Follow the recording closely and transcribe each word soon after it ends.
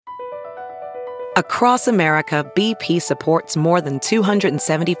Across America, BP supports more than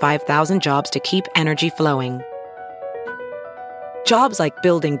 275,000 jobs to keep energy flowing. Jobs like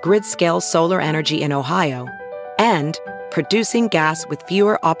building grid-scale solar energy in Ohio and producing gas with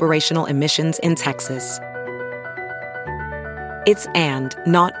fewer operational emissions in Texas. It's and,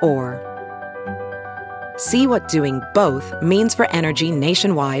 not or. See what doing both means for energy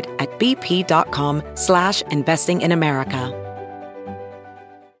nationwide at bp.com/investing in America.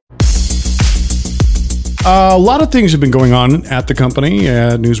 A lot of things have been going on at the company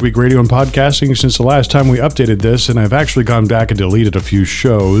at Newsweek Radio and Podcasting since the last time we updated this, and I've actually gone back and deleted a few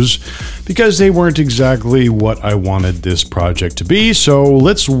shows because they weren't exactly what I wanted this project to be. So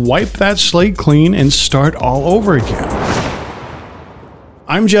let's wipe that slate clean and start all over again.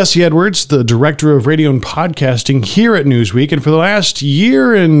 I'm Jesse Edwards, the Director of Radio and Podcasting here at Newsweek, and for the last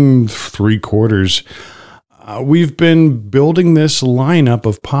year and 3/4, we've been building this lineup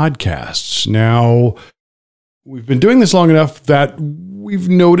of podcasts. Now, we've been doing this long enough that we've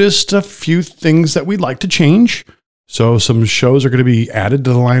noticed a few things that we'd like to change. So some shows are going to be added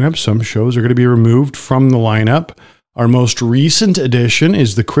to the lineup. Some shows are going to be removed from the lineup. Our most recent addition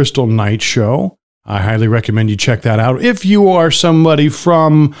is the Crystal Night Show. I highly recommend you check that out. If you are somebody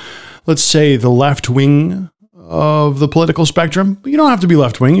from, let's say, the left wing of the political spectrum, but you don't have to be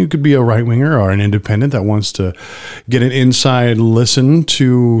left wing. You could be a right winger or an independent that wants to get an inside listen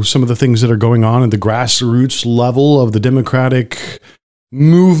to some of the things that are going on at the grassroots level of the Democratic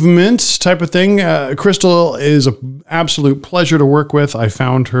movement type of thing. Crystal is an absolute pleasure to work with. I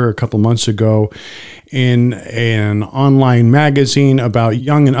found her a couple months ago in an online magazine about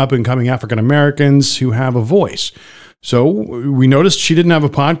young and up and coming African Americans who have a voice. So we noticed she didn't have a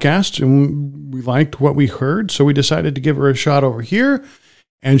podcast and we liked what we heard. So we decided to give her a shot over here,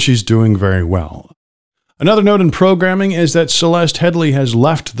 and she's doing very well. Another note in programming is that Celeste Headley has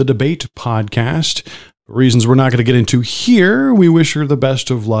left the Debate podcast. For reasons we're not going to get into here, we wish her the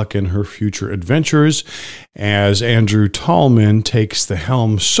best of luck in her future adventures as Andrew Tallman takes the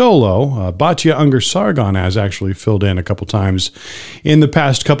helm solo. Batya Ungar-Sargon has actually filled in a couple times in the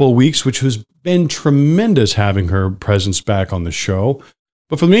past couple of weeks, which has been tremendous having her presence back on the show.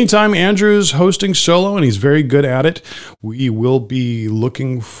 But for the meantime, Andrew's hosting solo, and he's very good at it. We will be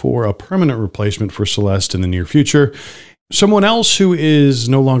looking for a permanent replacement for Celeste in the near future. Someone else who is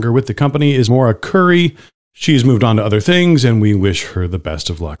no longer with the company is Maura Curry. She's moved on to other things, and we wish her the best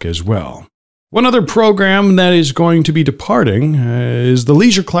of luck as well. One other program that is going to be departing is the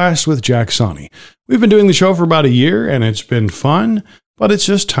Leisure Class with Jack Sonney. We've been doing the show for about a year, and it's been fun, but it's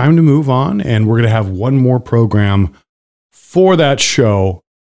just time to move on, and we're going to have one more program for that show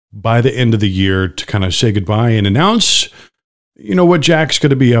by the end of the year to kind of say goodbye and announce, you know, what Jack's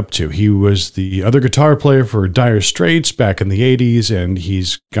going to be up to. He was the other guitar player for Dire Straits back in the 80s, and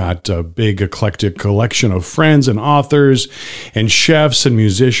he's got a big eclectic collection of friends and authors and chefs and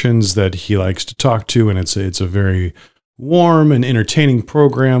musicians that he likes to talk to, and it's a very warm and entertaining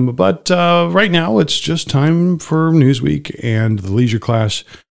program. But right now, it's just time for Newsweek and the Leisure Class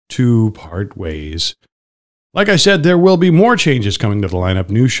to part ways. Like I said, there will be more changes coming to the lineup,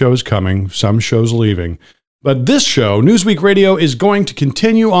 new shows coming, some shows leaving. But this show, Newsweek Radio, is going to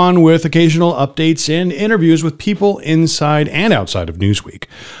continue on with occasional updates and interviews with people inside and outside of Newsweek.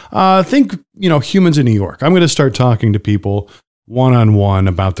 Think, humans in New York. I'm going to start talking to people one-on-one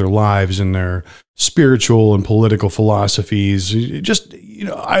about their lives and their spiritual and political philosophies. Just,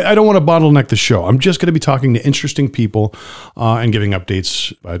 I don't want to bottleneck the show. I'm just going to be talking to interesting people and giving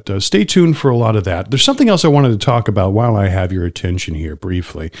updates. But stay tuned for a lot of that. There's something else I wanted to talk about while I have your attention here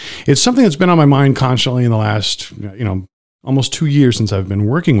briefly. It's something that's been on my mind constantly in the last, almost 2 years since I've been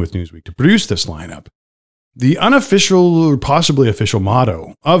working with Newsweek to produce this lineup. The unofficial or possibly official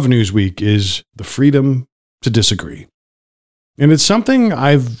motto of Newsweek is the freedom to disagree. And it's something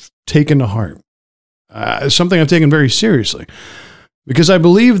I've taken to heart, something I've taken very seriously, because I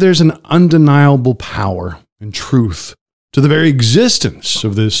believe there's an undeniable power and truth to the very existence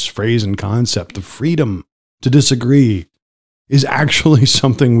of this phrase and concept. The freedom to disagree is actually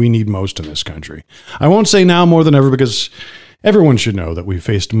something we need most in this country. I won't say now more than ever, because everyone should know that we've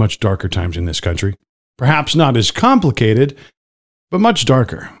faced much darker times in this country. Perhaps not as complicated, but much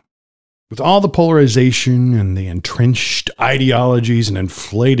darker. With all the polarization and the entrenched ideologies and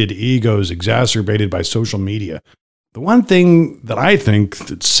inflated egos exacerbated by social media, the one thing that I think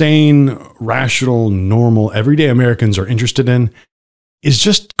that sane, rational, normal, everyday Americans are interested in is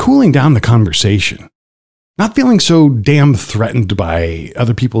just cooling down the conversation. Not feeling so damn threatened by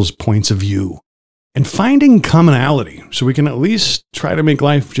other people's points of view. And finding commonality so we can at least try to make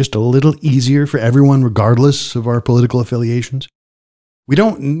life just a little easier for everyone regardless of our political affiliations. We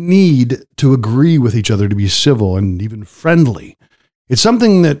don't need to agree with each other to be civil and even friendly. It's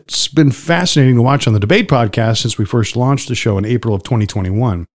something that's been fascinating to watch on the Debate podcast since we first launched the show in April of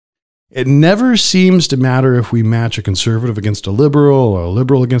 2021. It never seems to matter if we match a conservative against a liberal, or a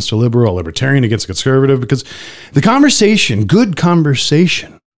liberal against a liberal, a libertarian against a conservative, because the conversation, good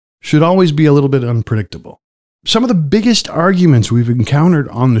conversation, should always be a little bit unpredictable. Some of the biggest arguments we've encountered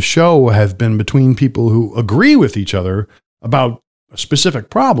on the show have been between people who agree with each other about a specific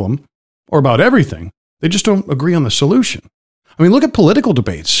problem or about everything. They just don't agree on the solution. I mean, look at political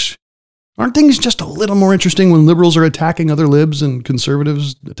debates. Aren't things just a little more interesting when liberals are attacking other libs and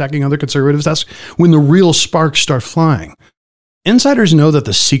conservatives attacking other conservatives? That's when the real sparks start flying. Insiders know that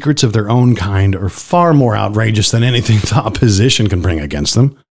the secrets of their own kind are far more outrageous than anything the opposition can bring against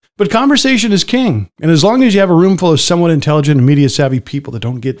them. But conversation is king, and as long as you have a room full of somewhat intelligent and media-savvy people that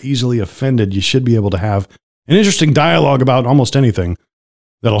don't get easily offended, you should be able to have an interesting dialogue about almost anything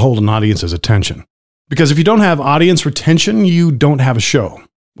that'll hold an audience's attention. Because if you don't have audience retention, you don't have a show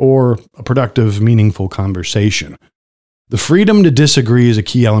or a productive, meaningful conversation. The freedom to disagree is a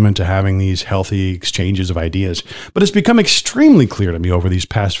key element to having these healthy exchanges of ideas. But it's become extremely clear to me over these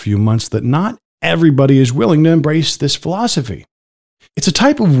past few months that not everybody is willing to embrace this philosophy. It's a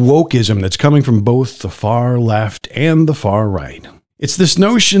type of wokeism that's coming from both the far left and the far right. It's this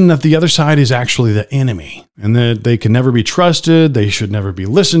notion that the other side is actually the enemy and that they can never be trusted, they should never be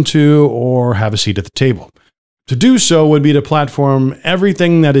listened to, or have a seat at the table. To do so would be to platform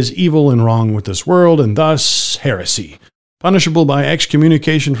everything that is evil and wrong with this world, and thus heresy, punishable by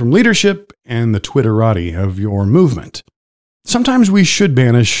excommunication from leadership and the Twitterati of your movement. Sometimes we should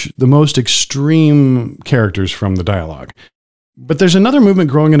banish the most extreme characters from the dialogue. But there's another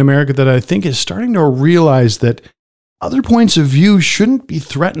movement growing in America that I think is starting to realize that other points of view shouldn't be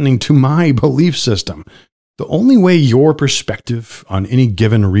threatening to my belief system. The only way your perspective on any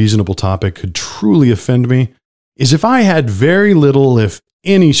given reasonable topic could truly offend me is if I had very little, if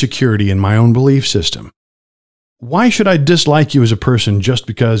any, security in my own belief system. Why should I dislike you as a person just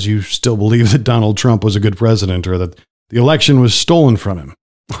because you still believe that Donald Trump was a good president or that the election was stolen from him?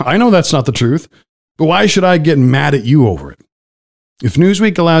 I know that's not the truth, but why should I get mad at you over it? If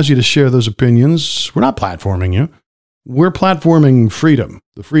Newsweek allows you to share those opinions, we're not platforming you. We're platforming freedom,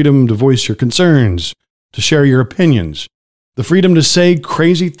 the freedom to voice your concerns, to share your opinions, the freedom to say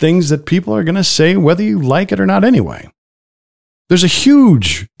crazy things that people are going to say whether you like it or not anyway. There's a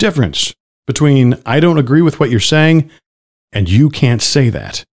huge difference between I don't agree with what you're saying and you can't say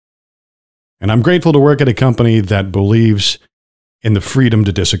that. And I'm grateful to work at a company that believes in the freedom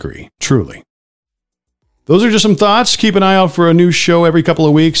to disagree, truly. Those are just some thoughts. Keep an eye out for a new show every couple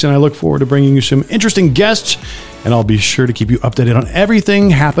of weeks, and I look forward to bringing you some interesting guests, and I'll be sure to keep you updated on everything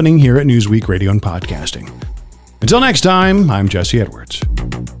happening here at Newsweek Radio and Podcasting. Until next time, I'm Jesse Edwards.